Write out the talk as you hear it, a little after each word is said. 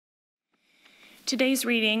Today's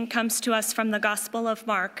reading comes to us from the Gospel of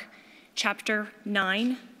Mark, chapter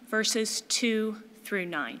 9, verses 2 through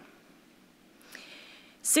 9.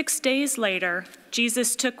 6 days later,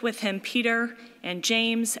 Jesus took with him Peter and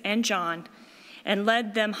James and John and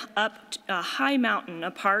led them up a high mountain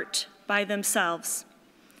apart by themselves.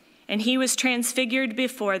 And he was transfigured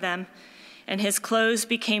before them, and his clothes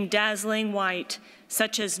became dazzling white,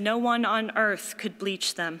 such as no one on earth could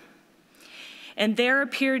bleach them. And there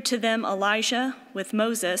appeared to them Elijah with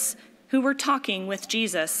Moses, who were talking with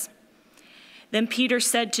Jesus. Then Peter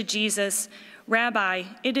said to Jesus, "Rabbi,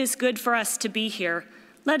 it is good for us to be here.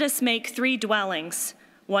 Let us make 3 dwellings,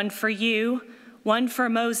 one for you, one for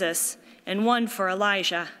Moses, and one for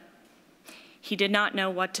Elijah." He did not know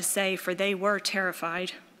what to say, for they were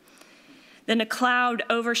terrified. Then a cloud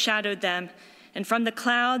overshadowed them, and from the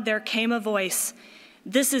cloud there came a voice,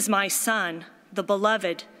 "This is my son, the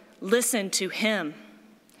beloved. Listen to him."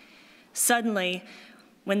 Suddenly,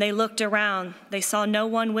 when they looked around, they saw no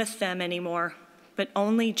one with them anymore, but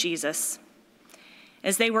only Jesus.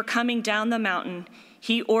 As they were coming down the mountain,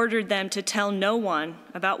 he ordered them to tell no one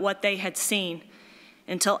about what they had seen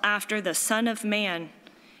until after the Son of Man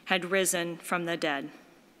had risen from the dead.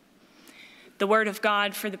 The word of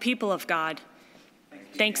God for the people of God.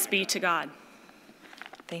 Thanks be to God.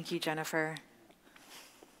 Thank you, Jennifer.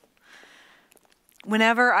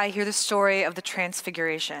 Whenever I hear the story of the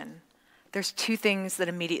Transfiguration, there's 2 things that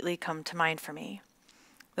immediately come to mind for me.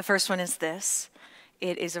 The first one is this.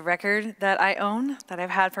 It is a record that I own, that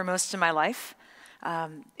I've had for most of my life.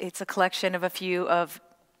 It's a collection of a few of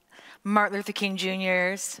Martin Luther King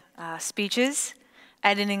Jr.'s speeches,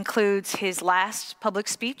 and it includes his last public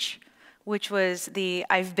speech, which was the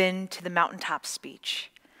 "I've been to the Mountaintop"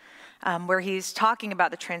 speech. Where he's talking about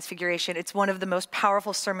the Transfiguration. It's one of the most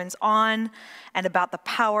powerful sermons on and about the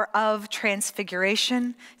power of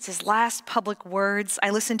Transfiguration. It's his last public words. I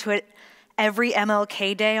listen to it every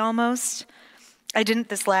MLK day almost. I didn't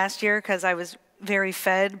this last year because I was very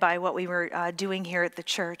fed by what we were doing here at the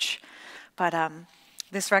church. But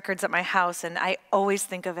this record's at my house, and I always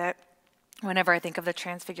think of it whenever I think of the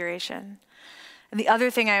Transfiguration. And the other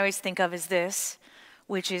thing I always think of is this,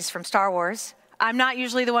 which is from Star Wars. I'm not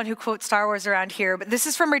usually the one who quotes Star Wars around here, but this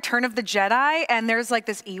is from Return of the Jedi, and there's like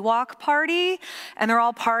this Ewok party, and they're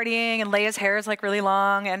all partying, and Leia's hair is like really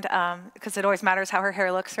long, and because it always matters how her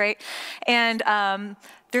hair looks, right? And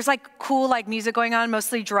there's like cool like music going on,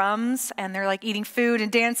 mostly drums, and they're like eating food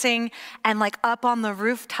and dancing, and like up on the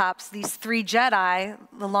rooftops, these 3 Jedi,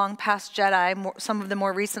 the long past Jedi, some of them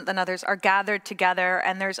more recent than others, are gathered together,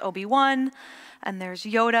 and there's Obi-Wan, and there's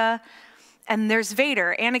Yoda, and there's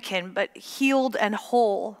Vader, Anakin, but healed and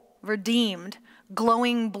whole, redeemed,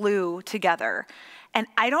 glowing blue together. And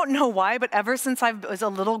I don't know why, but ever since I was a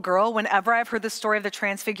little girl, whenever I've heard the story of the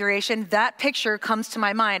Transfiguration, that picture comes to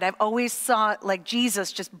my mind. I've always saw like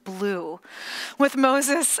Jesus just blue with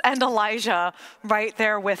Moses and Elijah right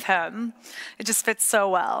there with him. It just fits so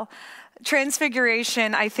well.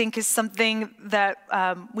 Transfiguration, I think, is something that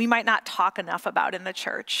we might not talk enough about in the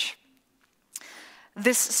church.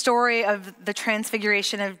 This story of the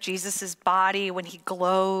transfiguration of Jesus' body when he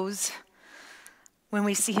glows, when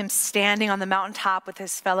we see him standing on the mountaintop with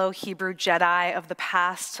his fellow Hebrew Jedi of the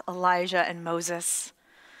past, Elijah and Moses,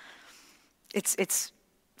 it's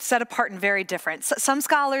set apart and very different. Some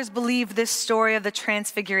scholars believe this story of the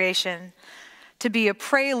transfiguration to be a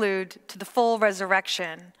prelude to the full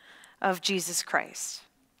resurrection of Jesus Christ,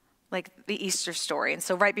 like the Easter story. And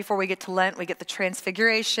so right before we get to Lent, we get the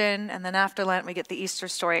Transfiguration, and then after Lent, we get the Easter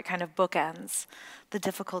story. It kind of bookends the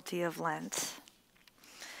difficulty of Lent.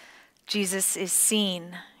 Jesus is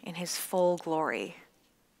seen in his full glory,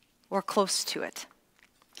 or close to it.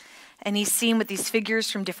 And he's seen with these figures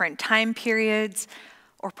from different time periods,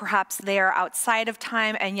 or perhaps they are outside of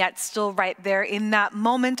time and yet still right there in that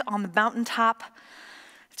moment on the mountaintop.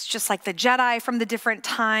 It's just like the Jedi from the different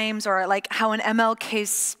times, or like how in MLK's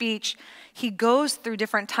speech, he goes through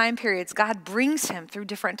different time periods. God brings him through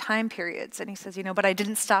different time periods. And he says, but I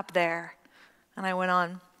didn't stop there. And I went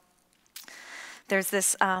on. There's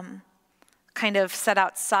this kind of set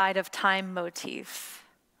outside of time motif.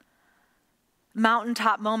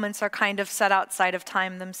 Mountaintop moments are kind of set outside of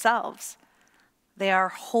time themselves. They are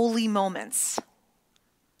holy moments.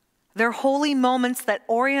 They're holy moments that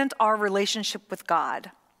orient our relationship with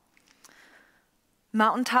God.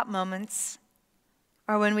 Mountaintop moments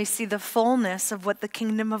are when we see the fullness of what the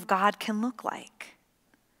kingdom of God can look like.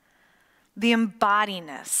 The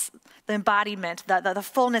embodiment, the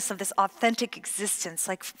fullness of this authentic existence,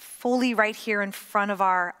 like fully right here in front of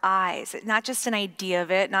our eyes. Not just an idea of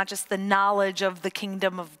it, not just the knowledge of the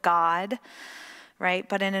kingdom of God, right?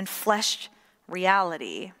 But an enfleshed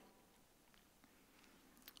reality.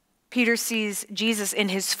 Peter sees Jesus in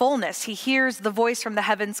his fullness. He hears the voice from the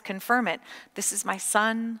heavens confirm it. This is my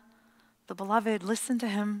son, the beloved. Listen to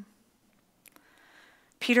him.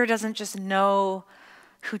 Peter doesn't just know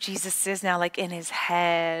who Jesus is now, like in his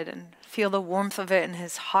head, and feel the warmth of it in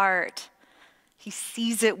his heart. He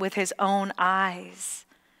sees it with his own eyes,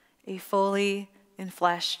 a fully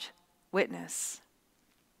enfleshed witness.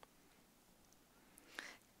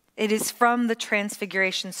 It is from the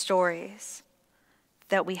Transfiguration stories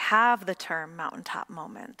that we have the term mountaintop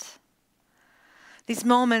moment. These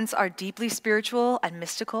moments are deeply spiritual and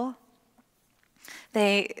mystical.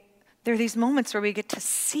 They're these moments where we get to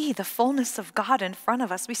see the fullness of God in front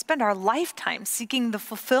of us. We spend our lifetime seeking the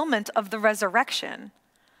fulfillment of the resurrection.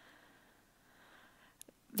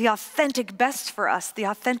 The authentic best for us, the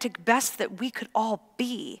authentic best that we could all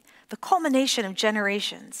be, the culmination of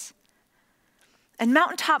generations. And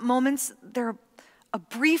mountaintop moments, they're a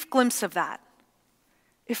brief glimpse of that.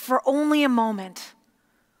 If for only a moment,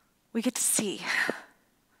 we get to see.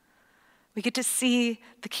 We get to see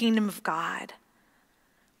the kingdom of God.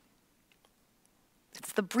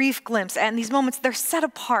 It's the brief glimpse. And these moments, they're set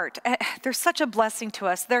apart. They're such a blessing to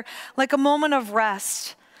us. They're like a moment of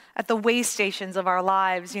rest at the way stations of our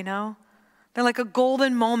lives, you know? They're like a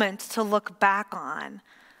golden moment to look back on.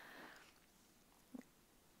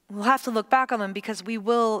 We'll have to look back on them because we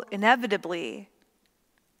will inevitably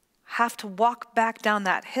have to walk back down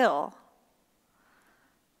that hill,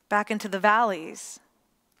 back into the valleys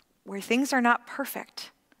where things are not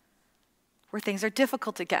perfect, where things are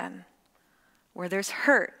difficult again, where there's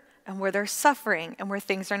hurt and where there's suffering and where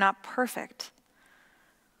things are not perfect.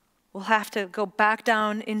 We'll have to go back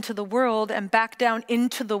down into the world and back down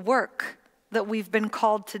into the work that we've been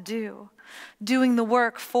called to do, doing the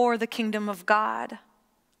work for the kingdom of God.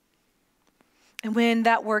 And when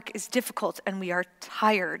that work is difficult and we are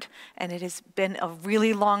tired and it has been a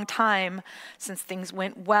really long time since things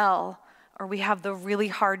went well, or we have the really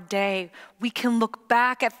hard day, we can look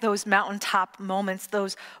back at those mountaintop moments,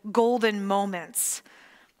 those golden moments.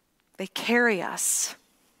 They carry us.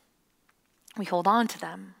 We hold on to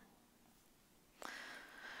them.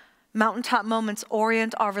 Mountaintop moments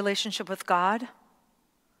orient our relationship with God,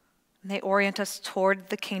 and they orient us toward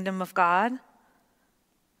the kingdom of God.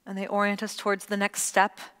 And they orient us towards the next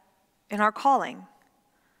step in our calling.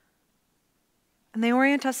 And they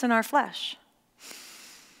orient us in our flesh.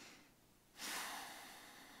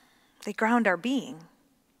 They ground our being.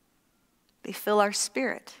 They fill our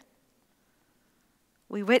spirit.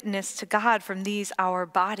 We witness to God from these, our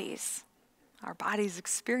bodies. Our bodies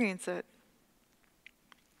experience it.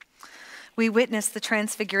 We witness the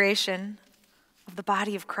transfiguration of the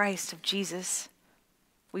body of Christ, of Jesus.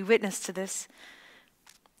 We witness to this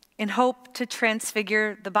in hope to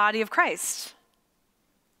transfigure the body of Christ,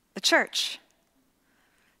 the church,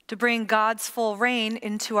 to bring God's full reign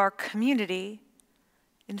into our community,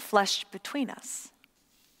 enfleshed between us.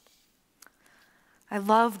 I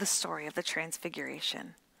love the story of the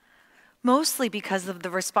Transfiguration, mostly because of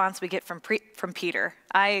the response we get from Peter.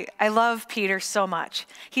 I love Peter so much.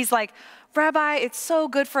 He's like, Rabbi, it's so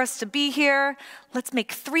good for us to be here. Let's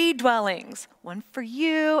make 3 dwellings, one for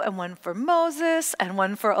you and one for Moses and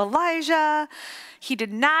one for Elijah. He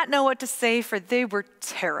did not know what to say, for they were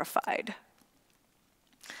terrified.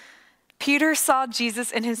 Peter saw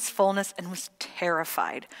Jesus in his fullness and was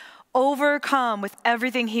terrified, overcome with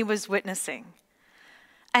everything he was witnessing.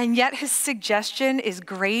 And yet his suggestion is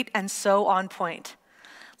great and so on point.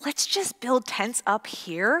 Let's just build tents up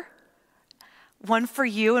here. One for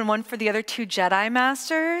you and one for the other 2 Jedi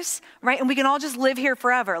masters, right? And we can all just live here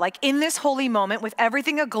forever. Like in this holy moment with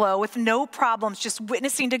everything aglow, with no problems, just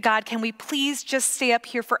witnessing to God. Can we please just stay up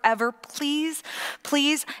here forever? Please,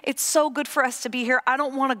 please. It's so good for us to be here. I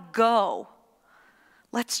don't want to go.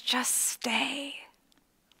 Let's just stay.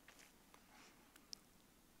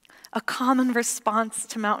 A common response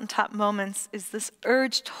to mountaintop moments is this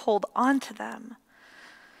urge to hold on to them,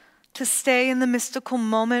 to stay in the mystical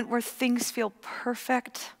moment where things feel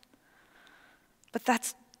perfect. But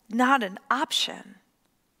that's not an option.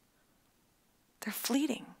 They're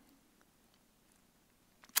fleeting.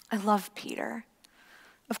 I love Peter.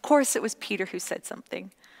 Of course, it was Peter who said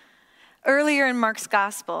something. Earlier in Mark's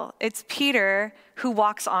gospel, it's Peter who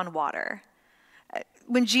walks on water.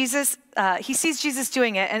 When Jesus, he sees Jesus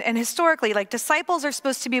doing it, and historically, like disciples are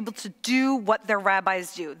supposed to be able to do what their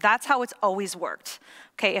rabbis do. That's how it's always worked.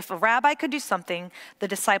 Okay, if a rabbi could do something, the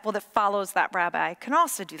disciple that follows that rabbi can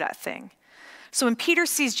also do that thing. So when Peter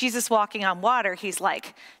sees Jesus walking on water, he's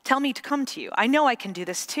like, tell me to come to you. I know I can do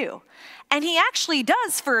this too. And he actually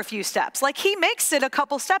does for a few steps. Like he makes it a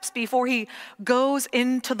couple steps before he goes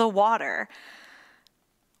into the water.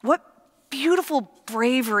 What beautiful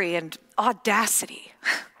bravery and audacity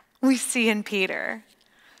we see in Peter.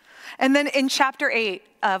 And then in chapter 8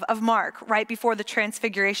 of Mark, right before the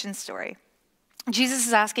Transfiguration story, Jesus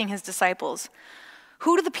is asking his disciples,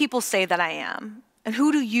 who do the people say that I am? And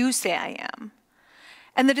who do you say I am?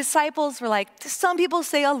 And the disciples were like, some people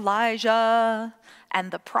say Elijah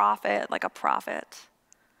and the prophet, like a prophet.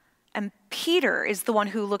 And Peter is the one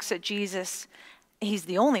who looks at Jesus. He's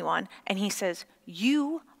the only one. And he says,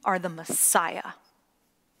 you are the Messiah.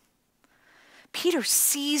 Peter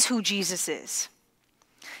sees who Jesus is.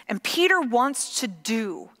 And Peter wants to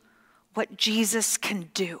do what Jesus can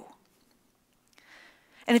do.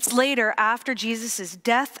 And it's later, after Jesus'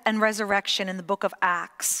 death and resurrection in the book of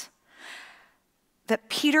Acts, that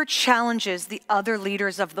Peter challenges the other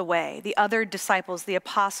leaders of the way, the other disciples, the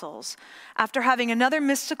apostles, after having another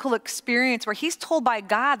mystical experience where he's told by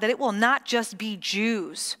God that it will not just be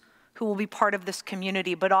Jews who will be part of this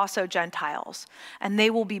community, but also Gentiles, and they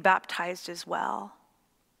will be baptized as well.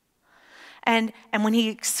 And when he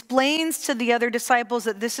explains to the other disciples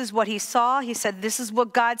that this is what he saw, he said, this is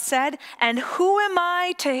what God said, and who am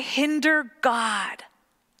I to hinder God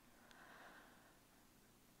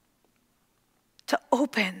to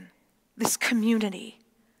open this community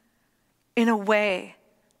in a way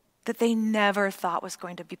that they never thought was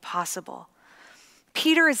going to be possible?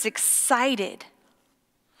 Peter is excited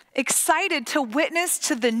to witness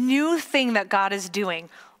to the new thing that God is doing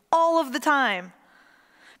all of the time.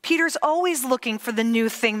 Peter's always looking for the new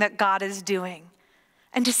thing that God is doing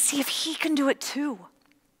and to see if he can do it too.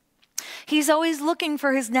 He's always looking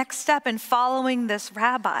for his next step in following this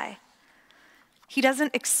rabbi. He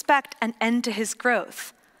doesn't expect an end to his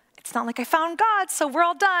growth. It's not like I found God, so we're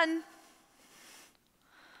all done.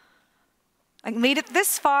 I made it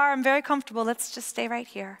this far, I'm very comfortable, let's just stay right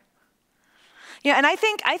here. Yeah, and I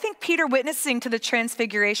think Peter witnessing to the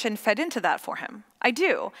Transfiguration fed into that for him. I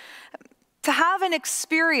do. To have an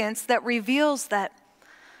experience that reveals that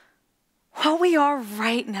what we are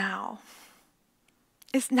right now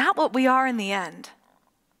is not what we are in the end.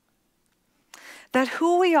 That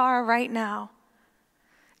who we are right now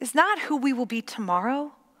is not who we will be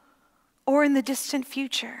tomorrow or in the distant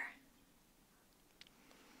future.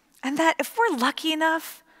 And that if we're lucky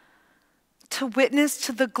enough to witness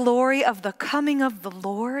to the glory of the coming of the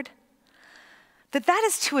Lord, that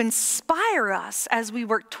is to inspire us as we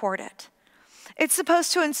work toward it. It's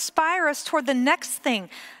supposed to inspire us toward the next thing,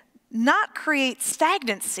 not create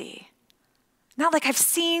stagnancy. Not like I've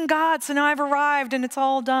seen God, so now I've arrived and it's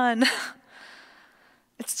all done.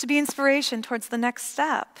 It's to be inspiration towards the next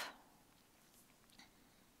step.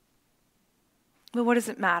 But what does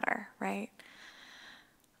it matter, right?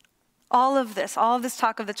 All of this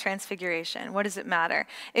talk of the Transfiguration, what does it matter?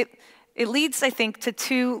 It leads, I think, to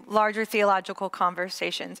two larger theological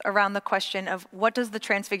conversations around the question of what does the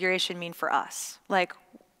Transfiguration mean for us? Like,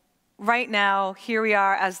 right now, here we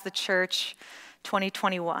are as the church,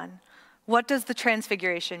 2021. What does the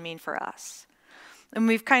Transfiguration mean for us? And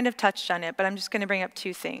we've kind of touched on it, but I'm just going to bring up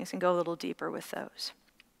two things and go a little deeper with those.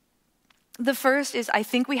 The first is I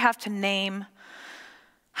think we have to name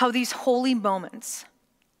how these holy moments,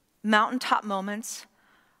 mountaintop moments,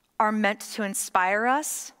 are meant to inspire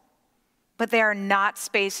us, but they are not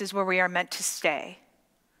spaces where we are meant to stay.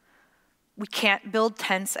 We can't build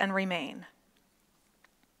tents and remain.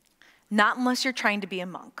 Not unless you're trying to be a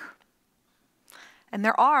monk. And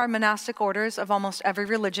there are monastic orders of almost every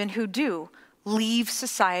religion who do leave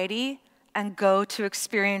society and go to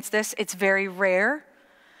experience this. It's very rare.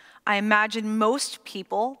 I imagine most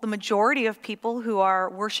people, the majority of people who are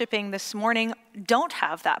worshiping this morning, don't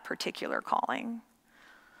have that particular calling.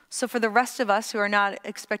 So for the rest of us who are not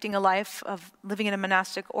expecting a life of living in a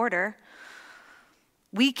monastic order,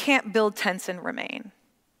 we can't build tents and remain.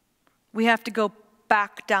 We have to go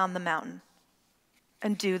back down the mountain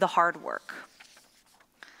and do the hard work.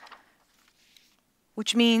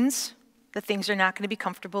 Which means that things are not going to be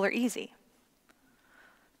comfortable or easy.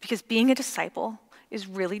 Because being a disciple is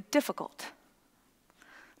really difficult.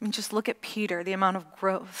 I mean, just look at Peter, the amount of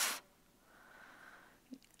growth.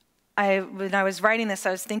 When I was writing this,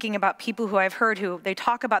 I was thinking about people who I've heard who they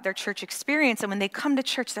talk about their church experience, and when they come to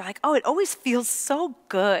church, they're like, oh, it always feels so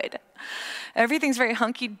good. Everything's very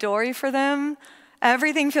hunky-dory for them.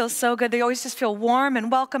 Everything feels so good. They always just feel warm and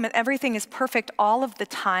welcome, and everything is perfect all of the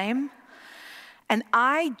time. And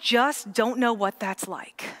I just don't know what that's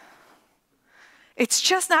like. It's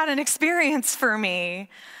just not an experience for me.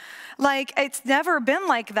 Like, it's never been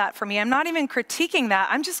like that for me. I'm not even critiquing that.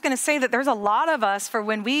 I'm just going to say that there's a lot of us, for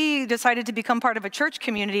when we decided to become part of a church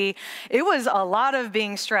community, it was a lot of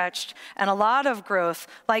being stretched and a lot of growth,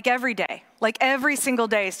 like every day. Like every single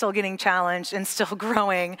day, still getting challenged and still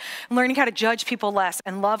growing, learning how to judge people less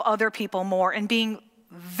and love other people more, and being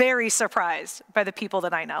very surprised by the people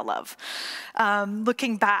that I now love.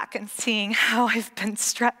 Looking back and seeing how I've been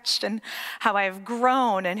stretched and how I've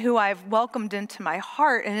grown and who I've welcomed into my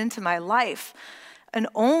heart and into my life, and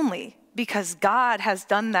only because God has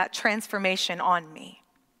done that transformation on me.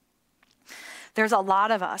 There's a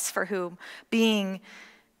lot of us for whom being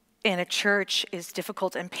in a church is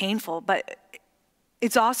difficult and painful, but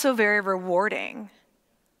it's also very rewarding.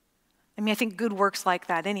 I mean, I think good work's like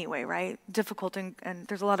that anyway, right? Difficult and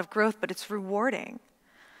there's a lot of growth, but it's rewarding.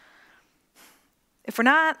 If we're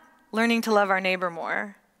not learning to love our neighbor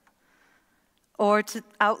more, or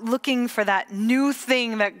out looking for that new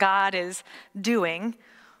thing that God is doing,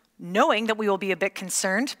 knowing that we will be a bit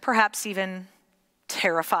concerned, perhaps even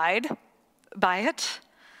terrified by it,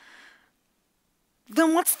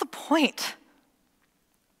 then what's the point?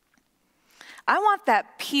 I want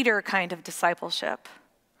that Peter kind of discipleship.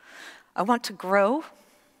 I want to grow.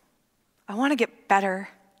 I want to get better.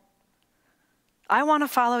 I want to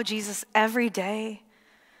follow Jesus every day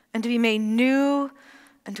and to be made new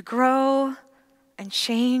and to grow and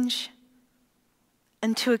change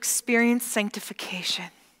and to experience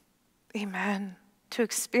sanctification. Amen. To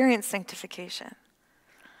experience sanctification.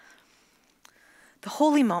 The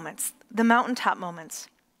holy moments, the mountaintop moments,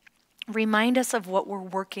 remind us of what we're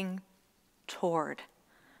working toward,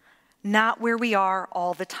 not where we are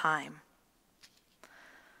all the time.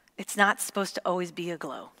 It's not supposed to always be a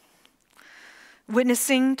glow.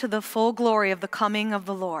 Witnessing to the full glory of the coming of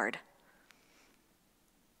the Lord.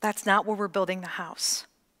 That's not where we're building the house.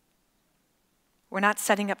 We're not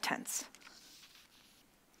setting up tents.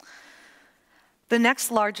 The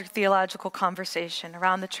next larger theological conversation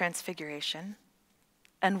around the Transfiguration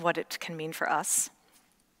and what it can mean for us,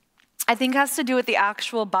 I think has to do with the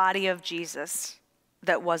actual body of Jesus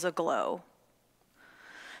that was aglow.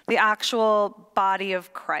 The actual body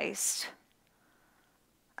of Christ.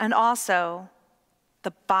 And also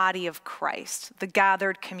the body of Christ, the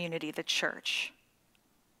gathered community, the church.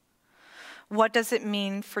 What does it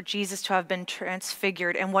mean for Jesus to have been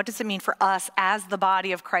transfigured? And what does it mean for us as the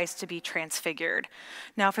body of Christ to be transfigured?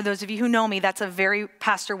 Now, for those of you who know me, that's a very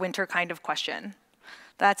Pastor Winter kind of question.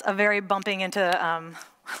 That's a very bumping into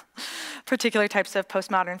particular types of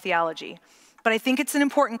postmodern theology. But I think it's an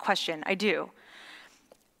important question, I do.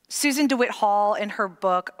 Susan DeWitt Hall, in her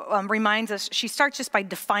book, reminds us, she starts just by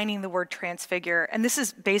defining the word transfigure, and this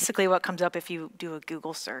is basically what comes up if you do a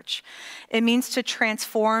Google search. It means to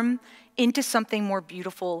transform into something more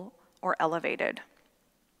beautiful or elevated.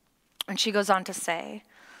 And she goes on to say,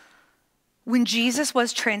 when Jesus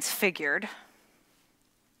was transfigured,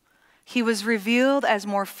 he was revealed as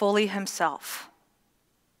more fully himself.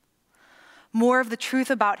 More of the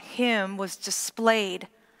truth about him was displayed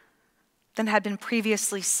than had been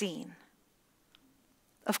previously seen.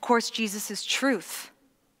 Of course, Jesus is truth,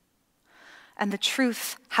 and the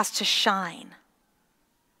truth has to shine,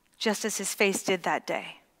 just as his face did that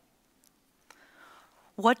day.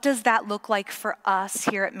 What does that look like for us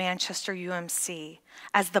here at Manchester UMC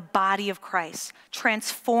as the body of Christ,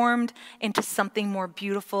 transformed into something more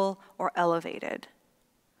beautiful or elevated?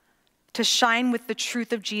 To shine with the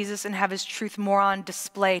truth of Jesus and have his truth more on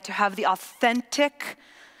display, to have the authentic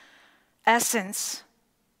essence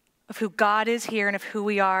of who God is here and of who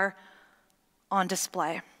we are on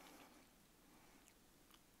display.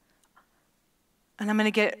 And I'm going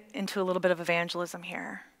to get into a little bit of evangelism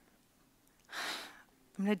here.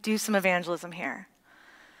 I'm going to do some evangelism here.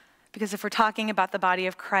 Because if we're talking about the body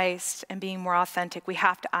of Christ and being more authentic, we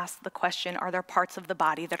have to ask the question, are there parts of the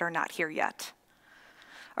body that are not here yet?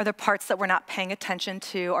 Are there parts that we're not paying attention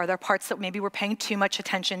to? Are there parts that maybe we're paying too much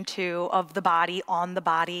attention to of the body, on the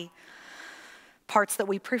body? Parts that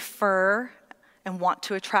we prefer and want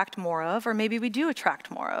to attract more of, or maybe we do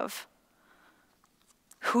attract more of.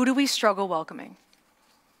 Who do we struggle welcoming?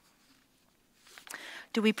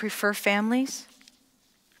 Do we prefer families?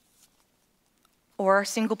 Or are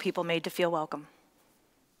single people made to feel welcome?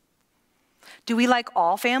 Do we like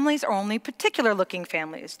all families or only particular looking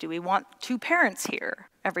families? Do we want two parents here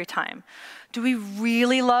every time? Do we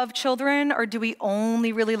really love children, or do we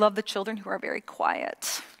only really love the children who are very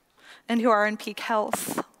quiet and who are in peak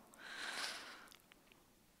health?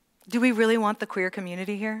 Do we really want the queer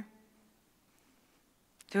community here?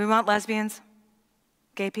 Do we want lesbians,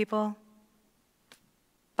 gay people,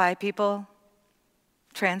 bi people,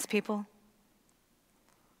 trans people?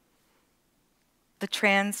 the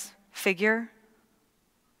trans figure?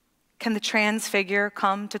 Can the trans figure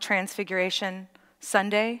come to Transfiguration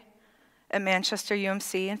Sunday at Manchester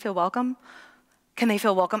UMC and feel welcome? Can they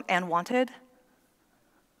feel welcome and wanted?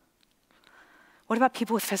 What about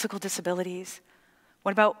people with physical disabilities?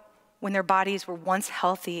 What about when their bodies were once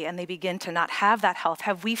healthy and they begin to not have that health?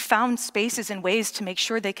 Have we found spaces and ways to make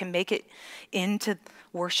sure they can make it into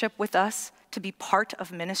worship with us, to be part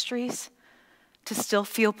of ministries, to still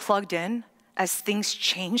feel plugged in as things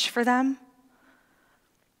change for them?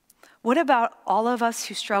 What about all of us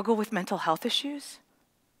who struggle with mental health issues?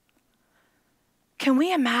 Can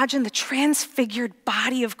we imagine the transfigured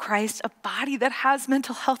body of Christ, a body that has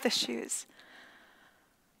mental health issues?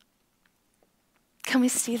 Can we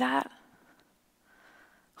see that?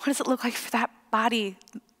 What does it look like for that body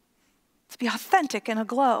to be authentic and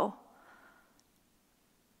aglow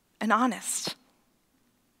and honest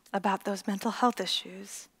about those mental health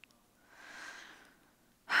issues?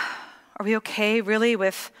 Are we okay really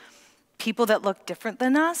with people that look different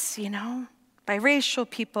than us, biracial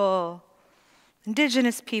people,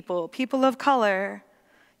 indigenous people, people of color,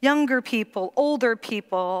 younger people, older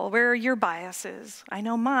people? Where are your biases? I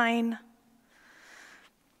know mine.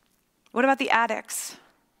 What about the addicts?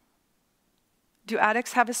 Do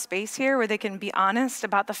addicts have a space here where they can be honest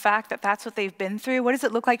about the fact that that's what they've been through? What does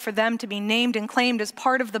it look like for them to be named and claimed as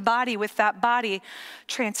part of the body, with that body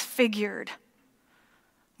transfigured,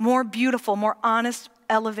 more beautiful, more honest,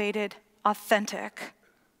 elevated, authentic?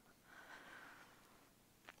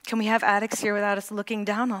 Can we have addicts here without us looking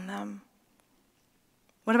down on them?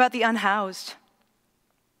 What about the unhoused?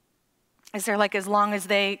 Is there as long as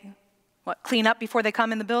they clean up before they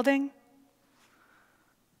come in the building?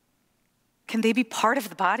 Can they be part of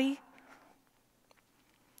the body?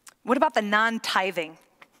 What about the non-tithing?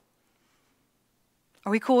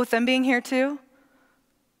 Are we cool with them being here too?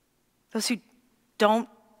 Those who don't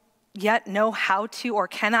yet know how to or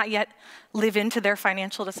cannot yet live into their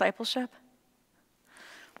financial discipleship?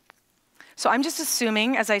 So I'm just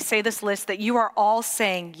assuming, as I say this list, that you are all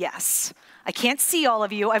saying yes. I can't see all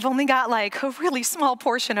of you. I've only got a really small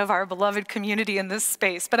portion of our beloved community in this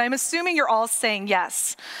space, but I'm assuming you're all saying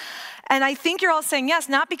yes. And I think you're all saying yes,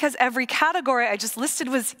 not because every category I just listed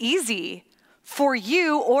was easy for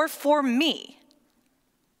you or for me.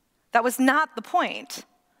 That was not the point.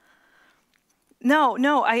 No,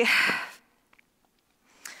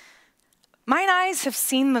 mine eyes have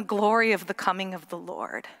seen the glory of the coming of the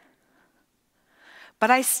Lord,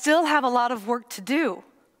 but I still have a lot of work to do.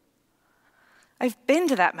 I've been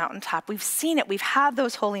to that mountaintop. We've seen it. We've had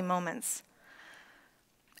those holy moments.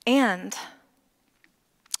 And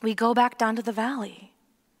we go back down to the valley.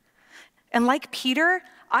 And like Peter,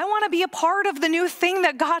 I want to be a part of the new thing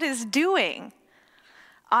that God is doing.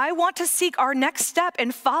 I want to seek our next step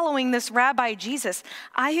in following this Rabbi Jesus.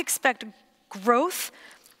 I expect growth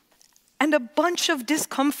and a bunch of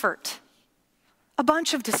discomfort. A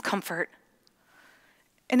bunch of discomfort.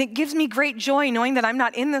 And it gives me great joy knowing that I'm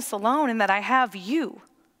not in this alone and that I have you,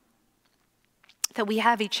 that we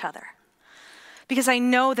have each other. Because I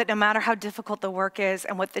know that no matter how difficult the work is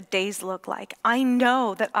and what the days look like, I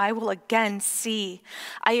know that I will again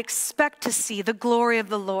I expect to see the glory of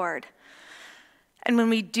the Lord. And when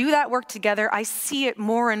we do that work together, I see it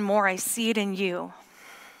more and more. I see it in you.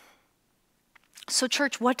 So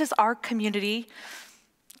church, what does our community,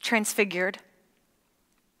 transfigured,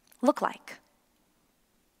 look like?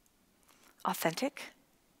 Authentic?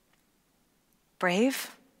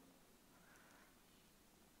 Brave?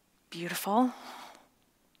 Beautiful?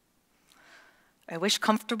 I wish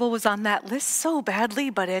comfortable was on that list so badly,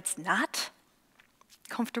 but it's not.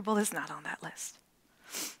 Comfortable is not on that list.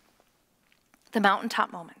 The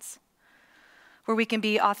mountaintop moments where we can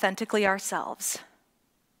be authentically ourselves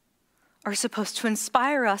are supposed to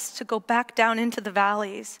inspire us to go back down into the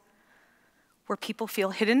valleys where people feel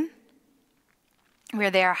hidden,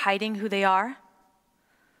 where they are hiding who they are,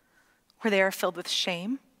 where they are filled with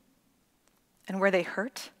shame, and where they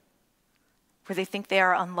hurt, where they think they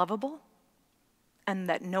are unlovable, and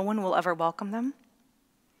that no one will ever welcome them.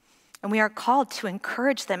 And we are called to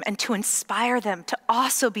encourage them and to inspire them to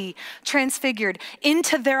also be transfigured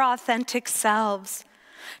into their authentic selves,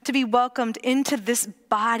 to be welcomed into this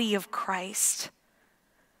body of Christ,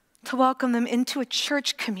 to welcome them into a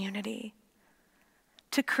church community,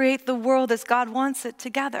 to create the world as God wants it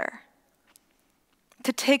together,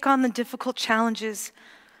 to take on the difficult challenges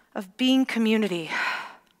of being community,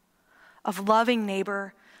 of loving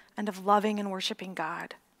neighbor, and of loving and worshiping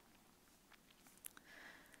God.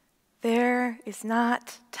 There is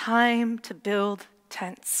not time to build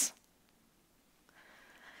tents.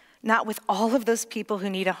 Not with all of those people who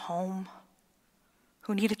need a home,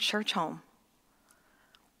 who need a church home,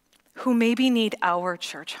 who maybe need our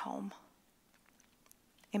church home.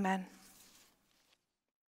 Amen.